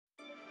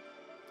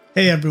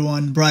Hey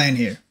everyone, Brian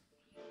here.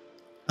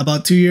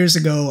 About 2 years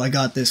ago, I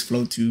got this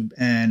float tube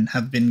and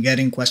have been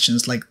getting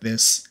questions like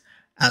this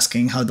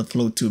asking how the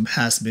float tube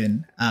has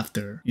been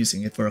after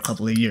using it for a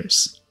couple of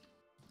years.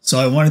 So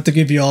I wanted to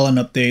give you all an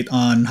update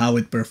on how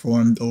it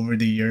performed over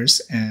the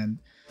years and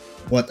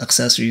what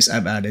accessories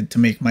I've added to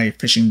make my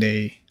fishing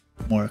day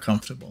more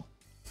comfortable.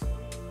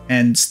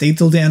 And stay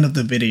till the end of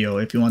the video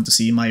if you want to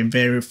see my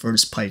very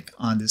first pike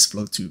on this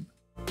float tube.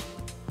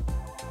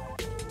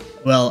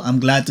 Well, I'm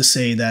glad to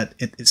say that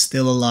it is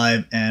still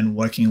alive and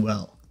working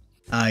well.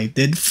 I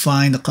did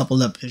find a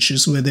couple of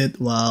issues with it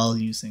while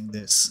using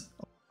this.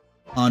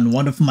 On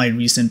one of my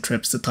recent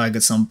trips to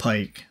target some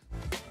pike,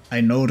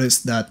 I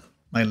noticed that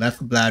my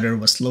left bladder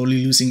was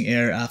slowly losing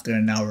air after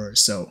an hour or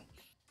so.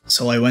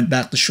 So I went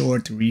back to shore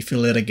to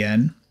refill it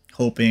again,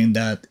 hoping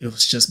that it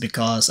was just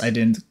because I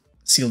didn't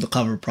seal the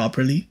cover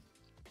properly.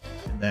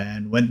 And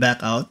then went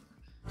back out,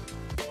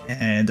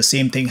 and the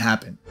same thing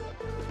happened.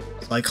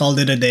 So I called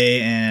it a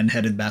day and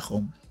headed back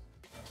home.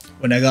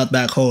 When I got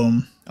back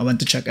home, I went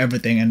to check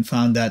everything and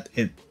found that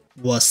it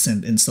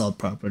wasn't installed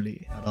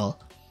properly at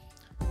all.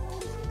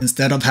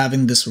 Instead of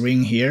having this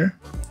ring here,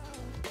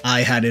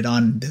 I had it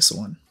on this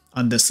one,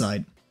 on this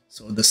side.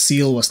 So the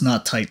seal was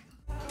not tight.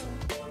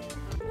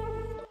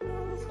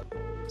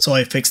 So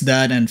I fixed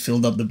that and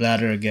filled up the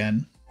bladder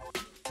again.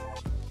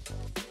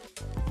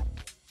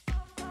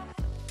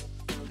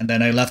 And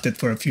then I left it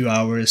for a few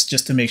hours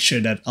just to make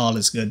sure that all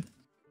is good.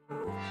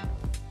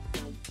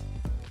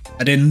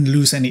 I didn't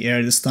lose any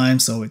air this time,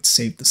 so it's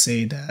safe to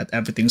say that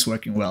everything's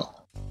working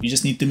well. You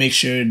just need to make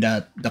sure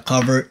that the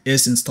cover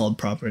is installed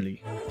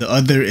properly. The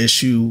other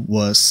issue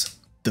was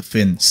the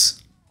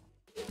fins.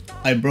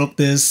 I broke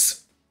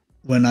this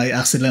when I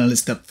accidentally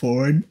stepped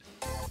forward,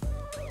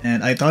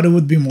 and I thought it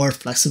would be more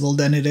flexible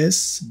than it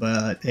is,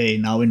 but hey,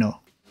 now we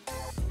know.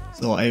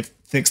 So I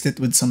fixed it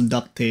with some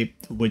duct tape,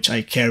 which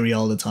I carry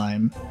all the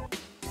time.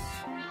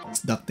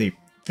 This duct tape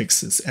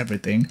fixes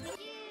everything.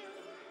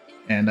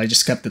 And I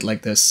just kept it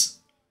like this.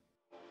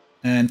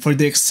 And for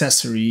the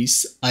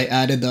accessories, I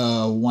added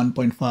a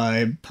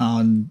 1.5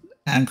 pound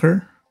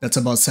anchor. That's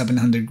about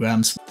 700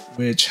 grams,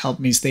 which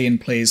helped me stay in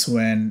place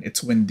when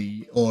it's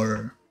windy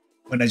or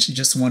when I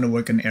just want to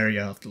work an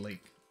area of the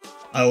lake.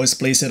 I always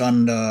place it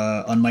on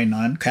my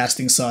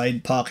non-casting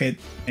side pocket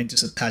and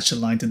just attach a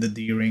line to the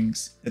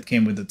D-rings that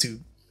came with the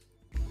tube.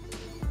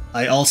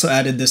 I also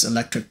added this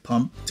electric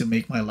pump to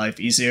make my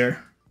life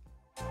easier,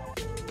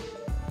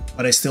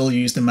 but I still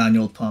use the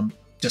manual pump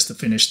just to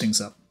finish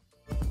things up.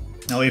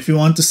 Now if you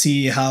want to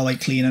see how I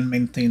clean and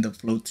maintain the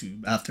float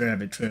tube after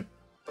every trip,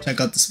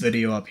 check out this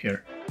video up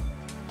here.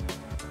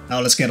 Now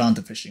let's get on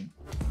to fishing.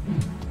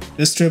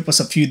 This trip was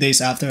a few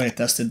days after I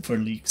tested for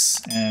leaks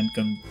and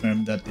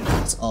confirmed that it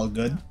was all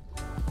good.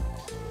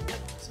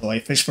 So I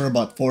fished for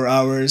about 4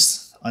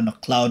 hours on a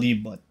cloudy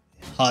but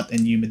hot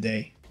and humid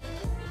day.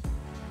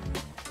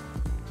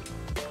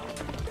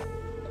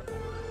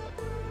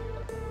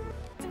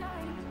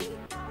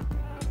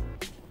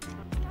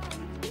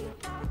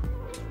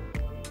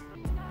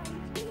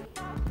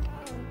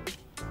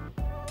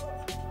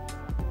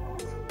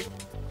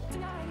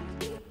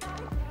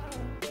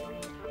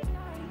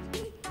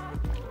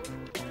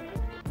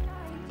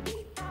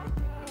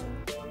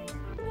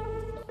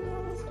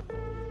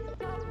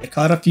 I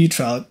caught a few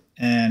trout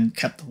and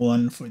kept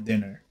one for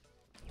dinner.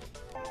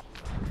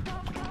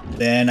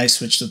 Then I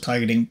switched to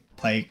targeting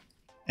pike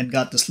and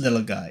got this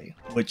little guy,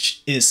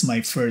 which is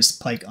my first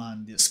pike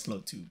on this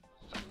float tube.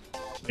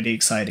 Pretty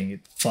exciting,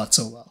 it fought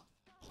so well.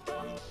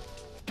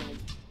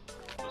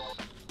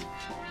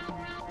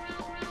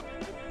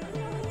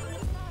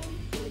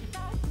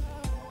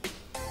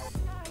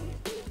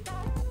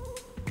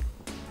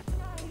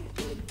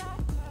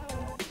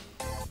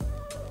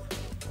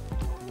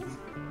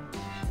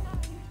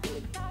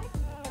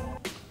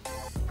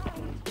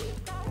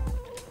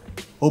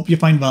 Hope you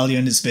find value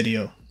in this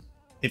video.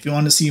 If you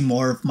want to see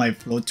more of my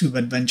float tube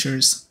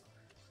adventures,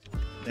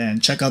 then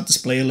check out this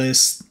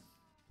playlist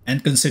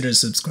and consider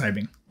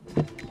subscribing.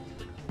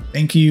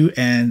 Thank you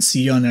and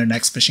see you on our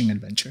next fishing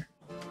adventure.